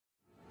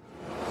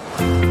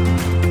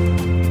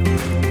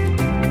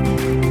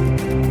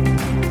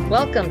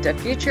Welcome to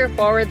Future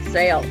Forward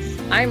Sales.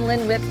 I'm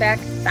Lynn Whitbeck,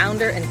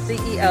 founder and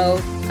CEO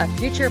of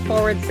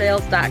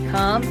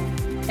FutureForwardSales.com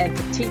and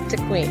Petite to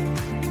Queen.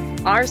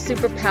 Our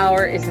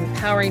superpower is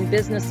empowering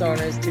business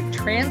owners to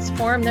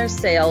transform their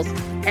sales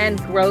and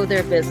grow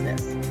their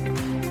business.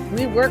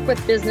 We work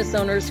with business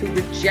owners who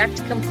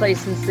reject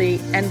complacency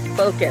and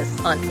focus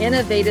on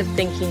innovative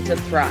thinking to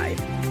thrive.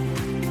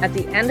 At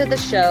the end of the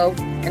show,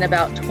 in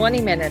about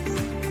 20 minutes,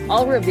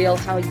 I'll reveal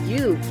how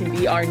you can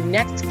be our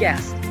next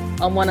guest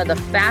on one of the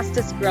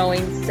fastest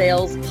growing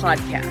sales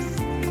podcasts.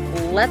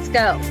 Let's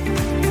go.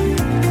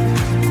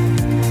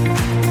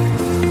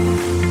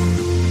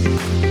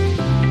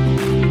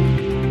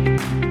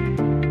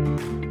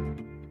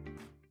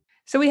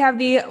 So we have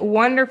the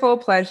wonderful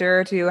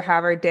pleasure to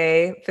have our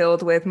day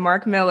filled with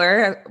Mark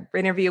Miller, an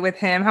interview with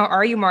him. How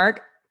are you,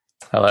 Mark?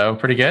 Hello,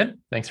 pretty good.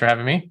 Thanks for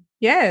having me.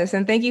 Yes,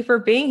 and thank you for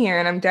being here.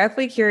 And I'm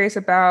definitely curious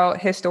about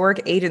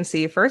Historic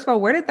Agency. First of all,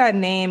 where did that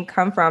name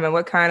come from and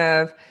what kind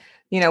of,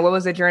 what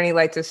was the journey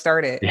like to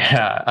start it?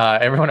 Yeah,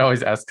 everyone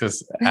always asks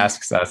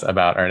us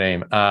about our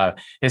name.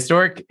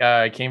 Historic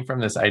came from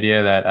this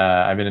idea that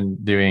I've been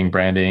doing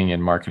branding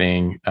and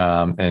marketing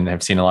and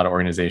have seen a lot of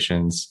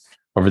organizations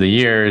over the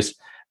years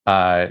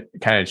kind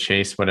of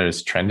chase what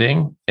is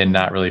trending and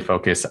not really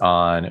focus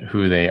on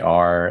who they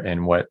are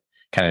and what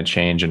kind of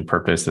change and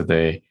purpose that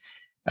they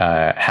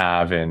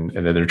have and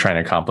that they're trying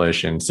to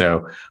accomplish. And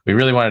so we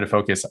really wanted to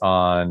focus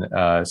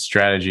on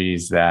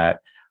strategies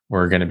that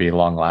were going to be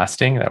long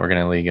lasting, that were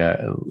going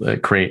to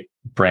create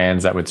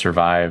brands that would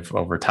survive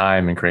over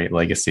time and create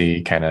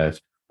legacy kind of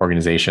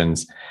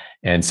organizations.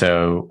 And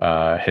so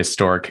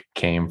Historic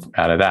came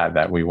out of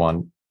that we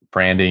want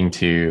branding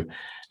to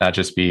not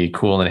just be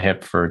cool and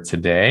hip for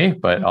today,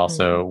 but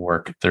also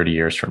work 30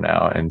 years from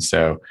now. And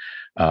so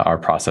our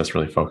process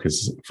really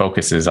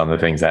focuses on the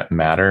things that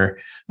matter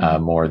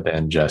more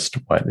than just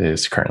what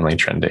is currently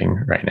trending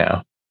right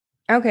now.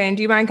 Okay. And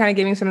do you mind kind of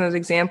giving some of those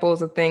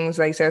examples of things,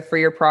 like you said, for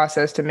your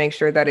process to make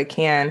sure that it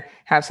can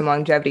have some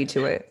longevity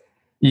to it?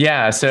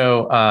 Yeah.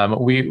 So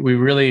we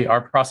really, our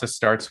process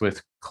starts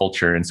with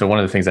culture. And so one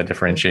of the things that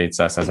differentiates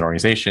us as an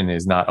organization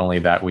is not only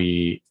that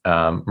we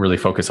really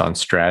focus on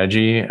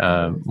strategy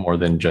more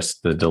than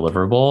just the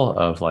deliverable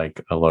of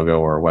like a logo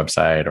or a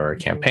website or a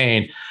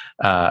campaign,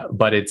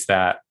 but it's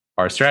that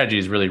our strategy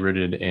is really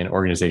rooted in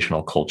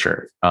organizational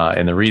culture.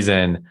 And the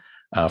reason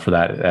for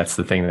that, that's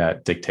the thing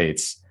that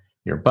dictates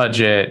your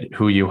budget,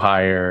 who you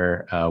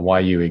hire, why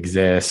you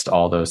exist,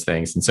 all those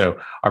things. And so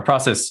our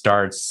process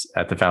starts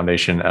at the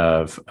foundation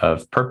of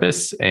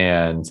purpose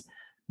and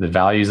the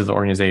values of the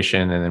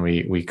organization. And then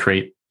we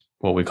create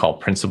what we call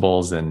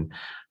principles. And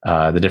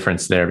the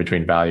difference there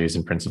between values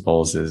and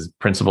principles is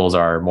principles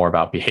are more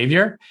about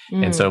behavior.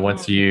 And so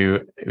once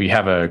you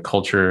have a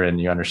culture and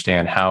you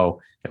understand how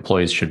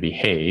employees should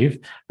behave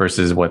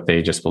versus what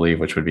they just believe,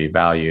 which would be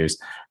values,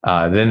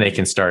 then they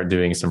can start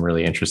doing some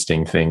really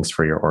interesting things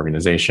for your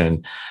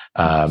organization.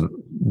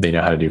 They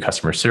know how to do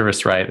customer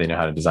service right. They know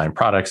how to design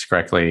products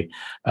correctly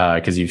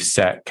because you've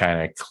set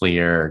kind of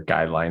clear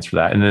guidelines for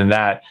that. And then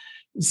that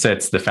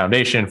sets the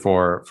foundation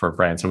for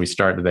brand. So we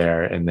start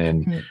there and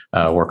then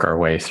work our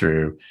way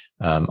through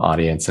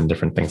audience and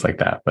different things like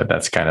that. But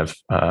that's kind of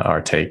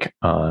our take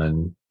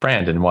on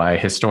brand and why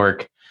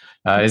Historic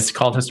is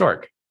called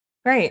Historic.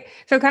 Right.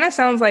 So it kind of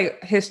sounds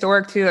like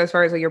Historic too, as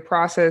far as like your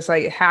process,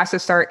 like it has to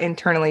start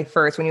internally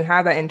first. When you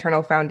have that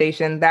internal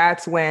foundation,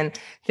 that's when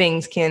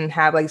things can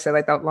have, like you said,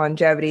 like that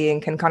longevity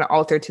and can kind of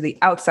alter to the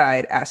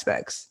outside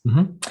aspects.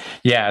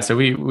 Yeah. So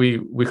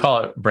we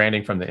call it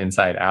branding from the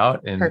inside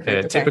out. And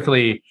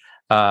typically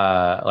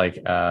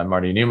like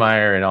Marty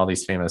Neumeier and all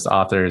these famous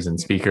authors and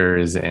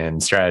speakers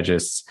and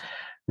strategists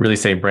really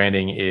say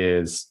branding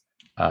is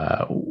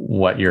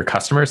what your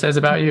customer says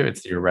about you.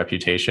 It's your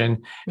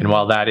reputation. And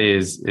while that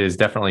is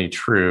definitely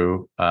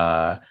true,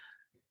 the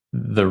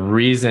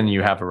reason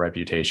you have a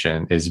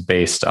reputation is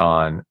based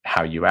on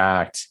how you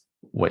act,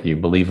 what you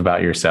believe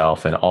about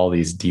yourself, and all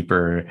these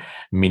deeper,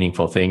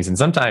 meaningful things. And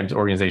sometimes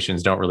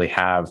organizations don't really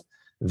have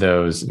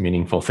those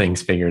meaningful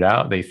things figured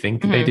out. They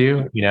think they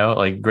do,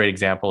 like a great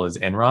example is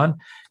Enron.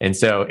 And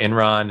so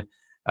Enron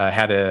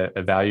had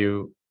a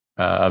value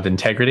of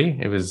integrity.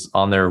 It was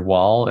on their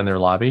wall in their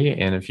lobby.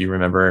 And if you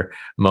remember,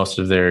 most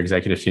of their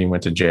executive team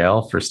went to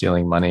jail for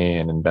stealing money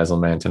and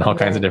embezzlement and all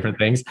kinds of different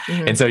things.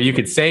 And so you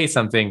could say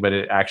something, but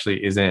it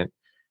actually isn't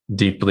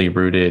deeply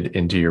rooted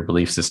into your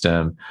belief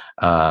system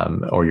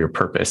or your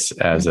purpose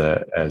as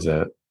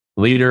a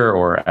leader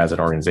or as an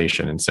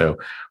organization. And so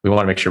we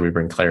want to make sure we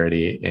bring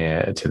clarity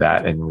to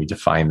that and we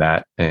define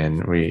that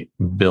and we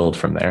build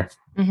from there.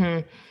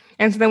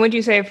 And so then would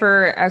you say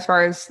as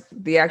far as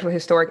the actual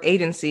Historic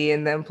Agency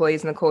and the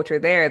employees and the culture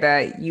there,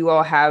 that you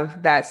all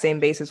have that same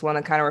basis, one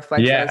that kind of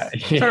reflects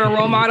as sort of a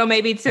role model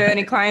maybe to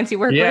any clients you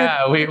work with?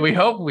 Yeah, we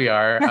hope we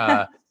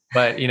are.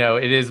 But,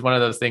 it is one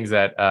of those things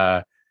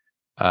that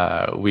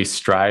we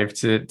strive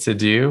to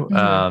do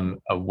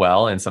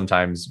well. And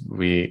sometimes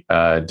we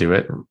do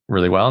it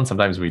really well and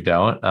sometimes we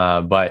don't.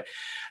 But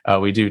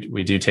we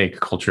do take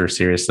culture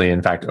seriously.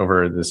 In fact,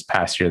 over this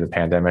past year, the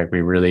pandemic,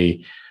 we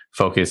really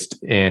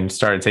focused and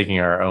started taking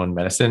our own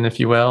medicine, if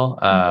you will,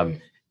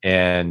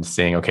 and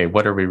saying, okay,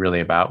 what are we really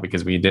about?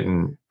 Because we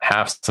didn't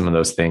have some of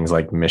those things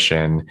like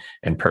mission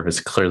and purpose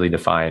clearly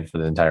defined for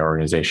the entire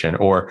organization,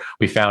 or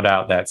we found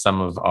out that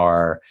some of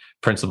our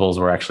principles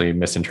were actually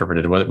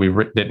misinterpreted. We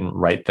didn't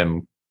write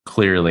them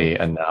clearly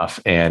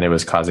enough, and it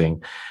was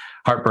causing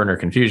heartburn or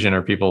confusion,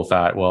 or people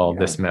thought, well,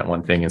 this meant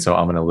one thing, and so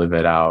I'm going to live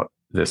it out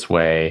this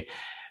way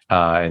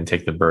and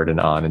take the burden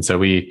on. And so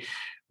we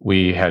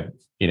had,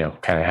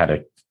 kind of had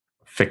to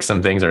fix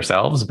some things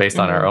ourselves based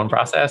on our own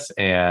process,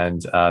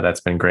 and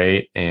that's been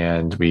great.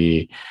 And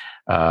we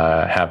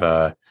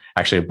have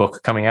actually a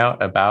book coming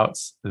out about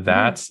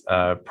that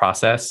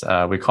process.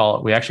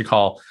 We actually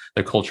call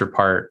the culture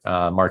part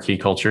marquee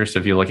culture. So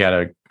if you look at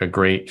a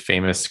great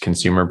famous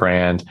consumer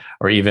brand,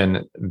 or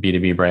even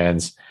B2B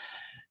brands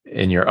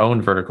in your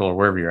own vertical or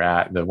wherever you're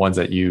at, the ones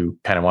that you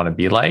kind of want to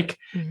be like,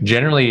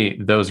 generally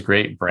those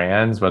great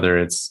brands, whether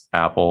it's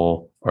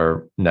Apple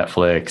or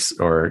Netflix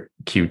or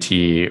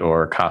QT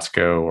or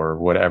Costco or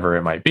whatever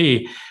it might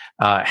be,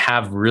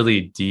 have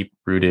really deep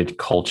rooted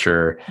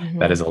culture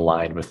that is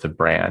aligned with the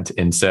brand.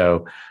 And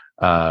so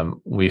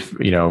we've,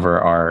 over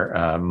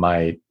our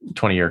my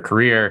 20-year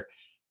career,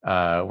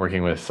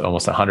 working with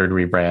almost 100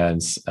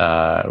 rebrands,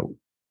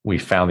 we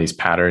found these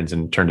patterns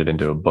and turned it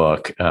into a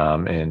book,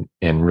 and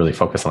really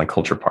focus on the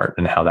culture part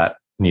and how that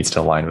needs to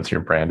align with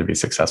your brand to be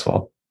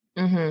successful.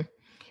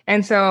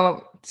 And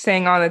so,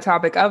 staying on the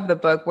topic of the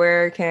book,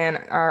 where can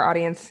our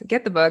audience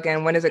get the book,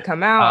 and when does it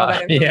come out?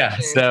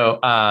 So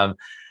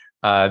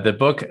the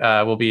book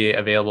will be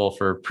available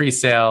for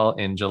pre-sale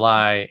in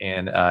July,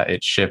 and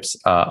it ships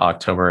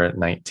October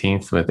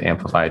 19th with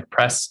Amplified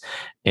Press.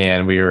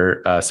 And we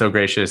were so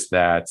gracious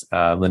that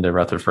Linda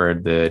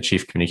Rutherford, the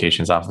Chief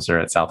Communications Officer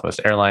at Southwest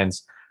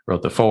Airlines,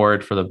 wrote the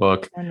foreword for the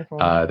book.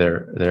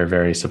 They're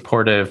very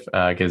supportive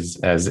because,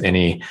 as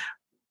any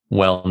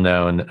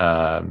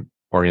well-known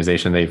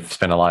organization, they've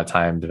spent a lot of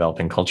time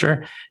developing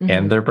culture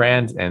and their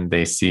brand, and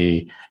they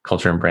see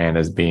culture and brand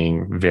as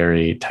being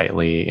very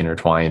tightly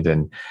intertwined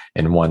and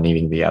one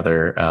needing the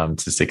other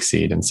to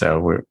succeed. And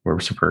so we're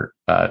super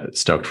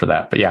stoked for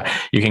that. But yeah,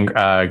 you can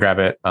grab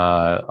it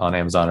on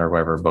Amazon or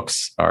wherever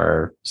books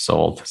are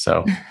sold.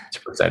 So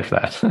super excited for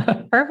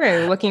that.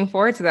 Perfect. Looking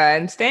forward to that.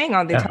 And staying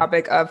on the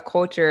topic of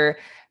culture,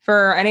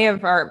 for any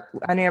of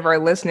our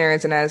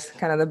listeners, and as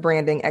kind of the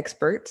branding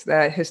experts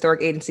that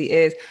Historic Agency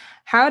is,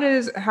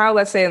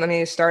 let's say,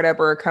 a startup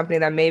or a company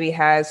that maybe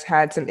has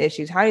had some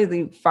issues, how do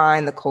you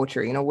find the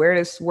culture?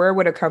 Where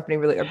would a company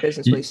or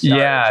business really start?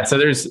 Yeah. So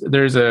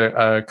there's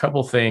a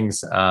couple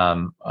things.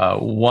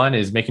 One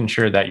is making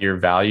sure that your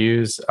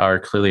values are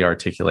clearly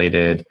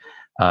articulated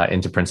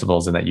into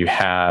principles, and that you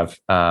have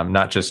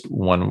not just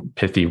one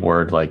pithy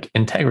word like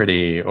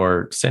integrity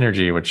or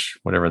synergy, which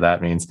whatever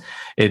that means.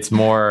 It's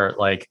more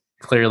like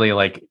clearly,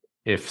 like,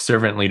 if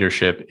servant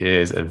leadership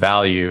is a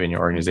value in your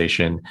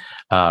organization,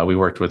 we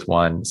worked with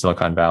one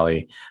Silicon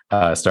Valley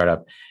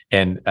startup,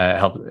 and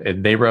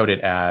they wrote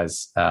it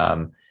as,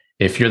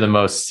 if you're the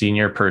most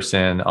senior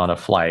person on a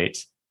flight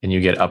and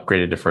you get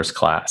upgraded to first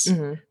class,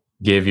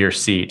 give your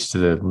seat to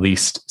the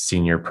least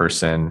senior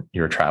person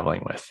you're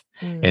traveling with.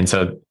 And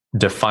so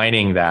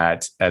defining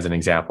that as an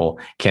example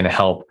can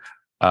help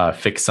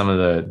fix some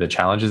of the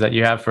challenges that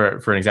you have.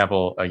 For an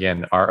example,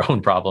 again, our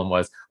own problem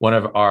was one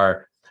of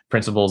our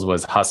principles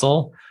was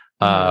hustle,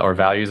 or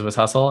values was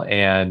hustle.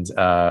 And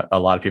a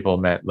lot of people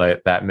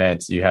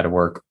meant you had to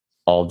work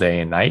all day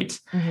and night.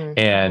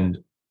 And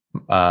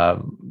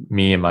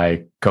me and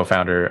my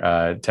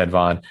co-founder, Ted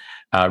Vaughn,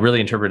 really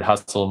interpreted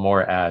hustle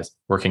more as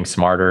working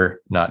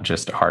smarter, not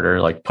just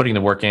harder, like putting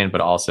the work in,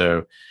 but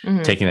also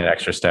taking that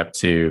extra step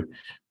to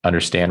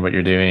understand what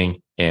you're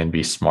doing and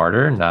be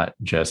smarter, not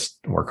just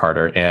work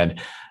harder. And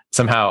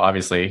somehow,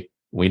 obviously,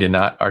 we did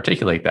not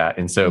articulate that.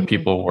 And so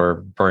people were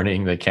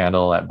burning the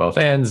candle at both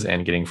ends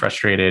and getting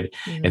frustrated.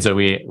 And so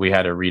we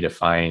had to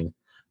redefine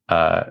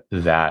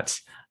that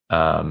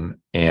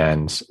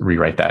and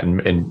rewrite that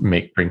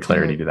and bring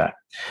clarity to that.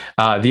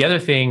 The other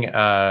thing,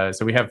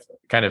 so we have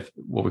kind of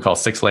what we call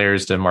 6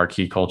 layers to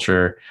marquee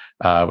culture,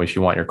 if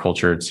you want your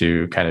culture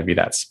to kind of be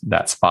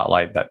that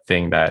spotlight, that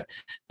thing that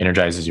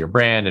energizes your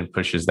brand and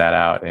pushes that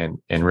out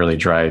and really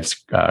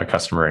drives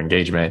customer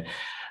engagement.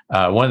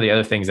 One of the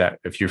other things that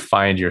if you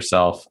find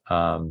yourself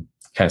kind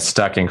of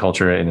stuck in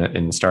culture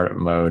in startup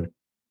mode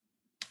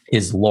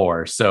is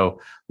lore.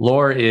 So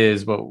lore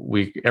is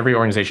every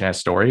organization has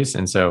stories.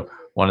 And so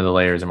one of the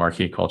layers of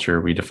marquee culture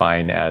we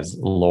define as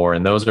lore.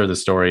 And those are the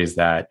stories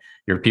that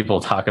your people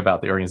talk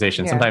about the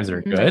organization. Sometimes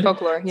they're good.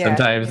 Folklore.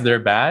 Sometimes they're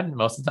bad.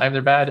 Most of the time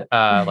they're bad.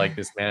 Like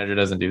this manager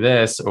doesn't do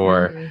this,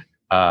 or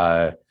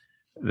the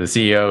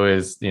CEO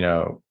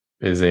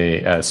is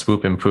a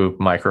swoop and poop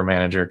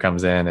micromanager,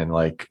 comes in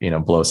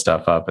and blows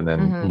stuff up and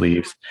then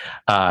leaves.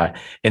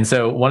 And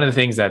so one of the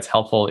things that's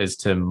helpful is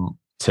to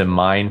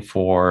mine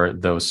for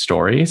those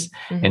stories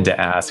and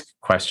to ask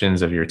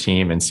questions of your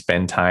team and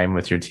spend time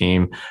with your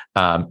team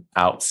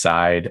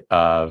outside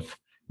of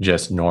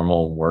just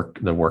normal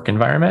the work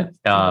environment.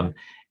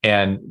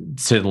 And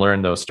to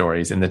learn those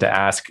stories and then to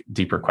ask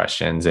deeper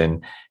questions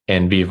and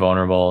be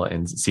vulnerable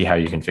and see how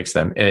you can fix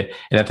them. And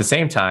at the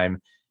same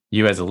time,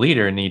 you as a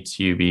leader need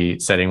to be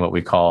setting what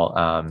we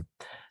call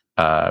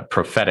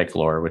prophetic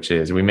lore, which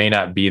is we may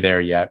not be there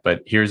yet,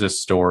 but here's a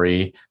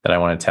story that I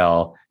want to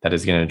tell that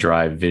is going to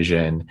drive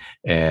vision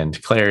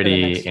and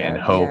clarity and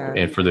hope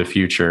and for the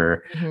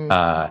future.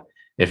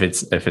 If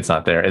it's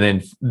not there. And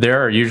then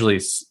there are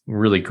usually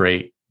really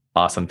great,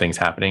 awesome things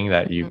happening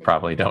that you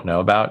probably don't know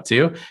about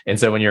too. And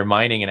so when you're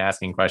mining and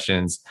asking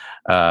questions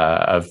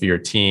of your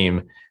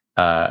team,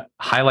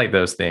 highlight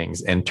those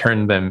things and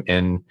turn them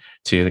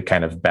into the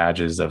kind of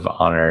badges of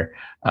honor.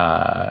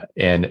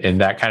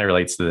 And that kind of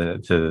relates to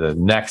the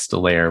next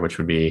layer, which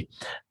would be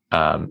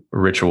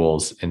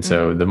rituals. And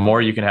so the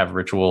more you can have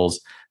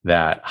rituals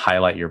that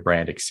highlight your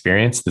brand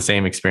experience, the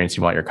same experience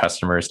you want your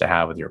customers to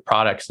have with your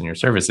products and your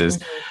services,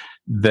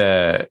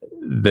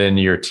 then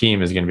your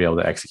team is going to be able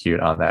to execute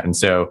on that. And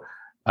so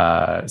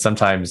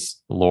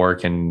sometimes lore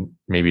can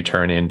maybe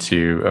turn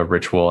into a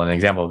ritual. An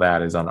example of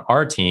that is on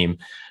our team.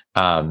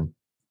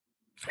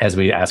 As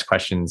we ask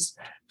questions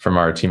from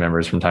our team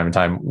members from time to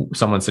time,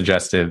 someone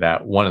suggested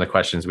that one of the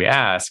questions we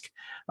ask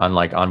on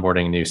like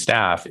onboarding new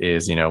staff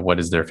is, what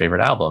is their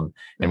favorite album?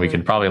 And we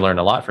could probably learn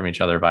a lot from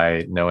each other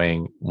by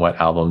knowing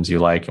what albums you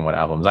like and what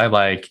albums I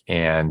like.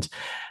 And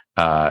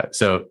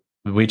so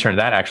we turned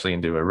that actually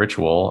into a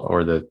ritual,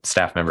 or the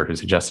staff member who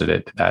suggested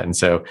it did that. And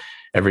so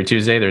every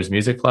Tuesday there's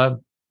music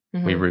club.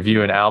 We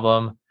review an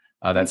album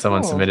that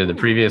someone submitted the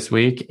previous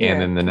week.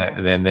 And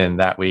then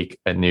that week,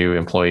 a new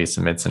employee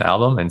submits an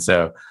album. And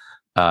so,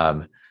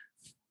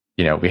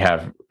 we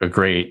have a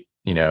great,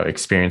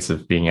 experience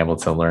of being able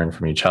to learn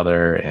from each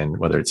other, and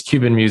whether it's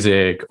Cuban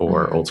music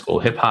or old school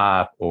hip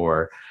hop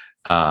or,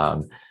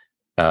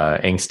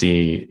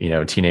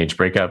 angsty, teenage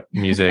breakup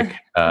music.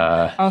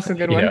 Also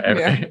good one.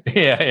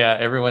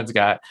 Everyone's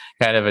got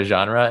kind of a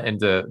genre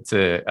and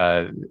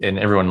and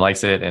everyone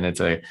likes it. And it's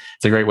a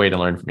great way to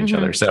learn from each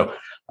other. So,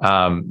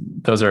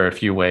 those are a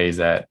few ways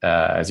that,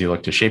 as you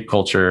look to shape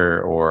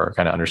culture or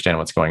kind of understand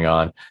what's going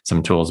on,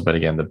 some tools, but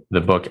again,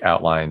 the book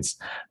outlines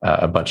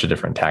a bunch of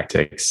different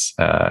tactics,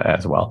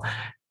 as well.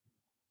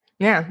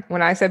 Yeah.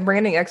 When I said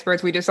branding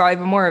experts, we just saw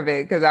even more of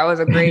it, because that was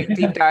a great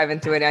deep dive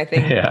into it. I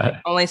think it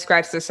only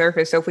scratched the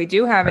surface. So if we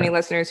do have any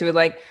listeners who would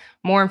like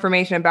more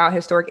information about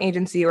Historic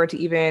Agency or to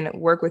even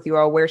work with you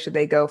all, where should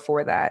they go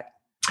for that?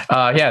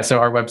 So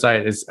our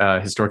website is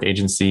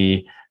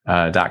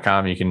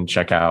historicagency.com. You can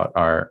check out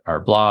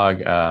our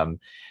blog.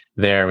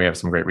 There we have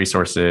some great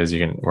resources.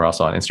 We're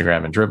also on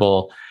Instagram and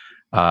Dribbble,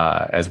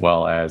 as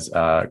well as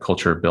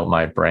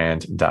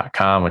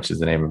culturebuiltmybrand.com, which is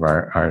the name of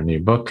our new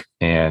book.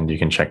 And you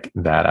can check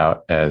that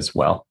out as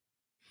well.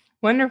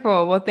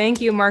 Wonderful. Well,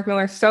 thank you, Mark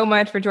Miller, so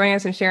much for joining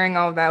us and sharing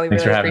all of that. We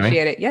really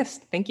appreciate it. Yes.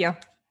 Thank you.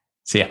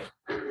 See ya.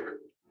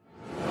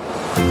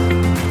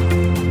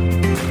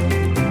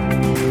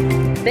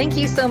 Thank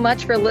you so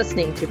much for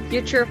listening to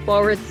Future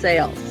Forward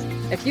Sales.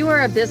 If you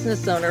are a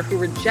business owner who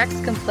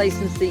rejects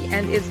complacency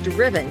and is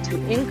driven to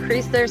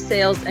increase their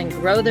sales and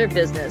grow their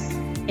business,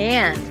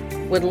 and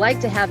would like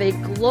to have a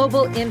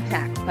global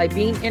impact by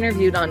being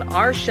interviewed on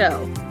our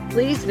show,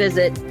 please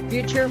visit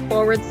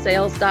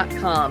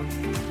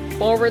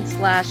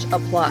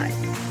futureforwardsales.com/apply.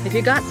 If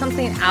you got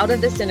something out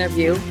of this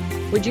interview,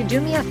 would you do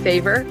me a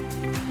favor?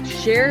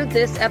 Share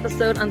this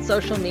episode on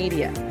social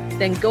media.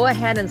 Then go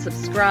ahead and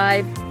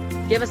subscribe,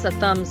 give us a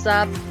thumbs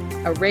up,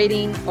 a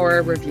rating, or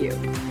a review.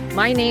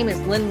 My name is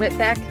Lynn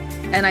Whitbeck,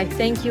 and I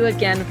thank you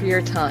again for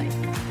your time.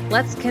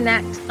 Let's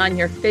connect on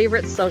your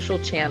favorite social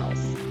channels.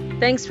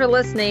 Thanks for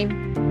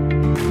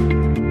listening.